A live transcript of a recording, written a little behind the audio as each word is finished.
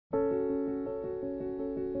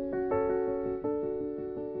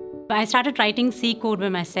I started writing C code by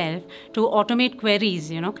myself to automate queries,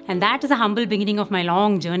 and that is a humble beginning of my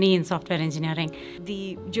long journey in software engineering.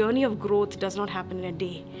 The journey of growth does not happen in a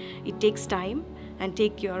day. It takes time and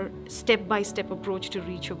take your step-by-step approach to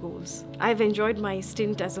reach your goals. I've enjoyed my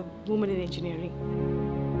stint as a woman in engineering.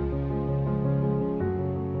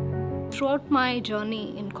 Throughout my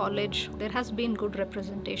journey in college, there has been good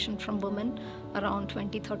representation from women, around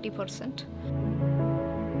 20–30%.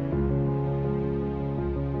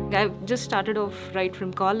 I've just started off right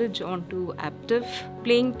from college onto Aptiv,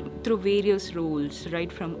 playing through various roles,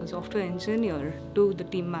 right from a software engineer to the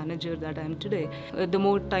team manager that I am today. The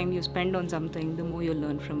more time you spend on something, the more you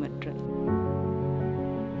learn from it.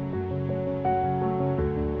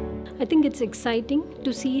 I think it's exciting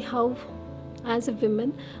to see how, as a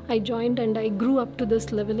woman, I joined and I grew up to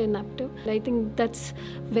this level in Aptiv. I think that's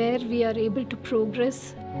where we are able to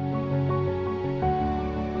progress.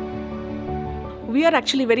 We are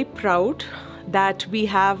actually very proud that we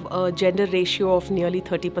have a gender ratio of nearly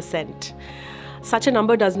 30%. Such a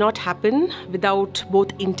number does not happen without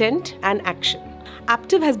both intent and action.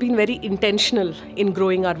 Aptiv has been very intentional in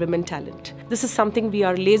growing our women talent. This is something we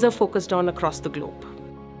are laser focused on across the globe.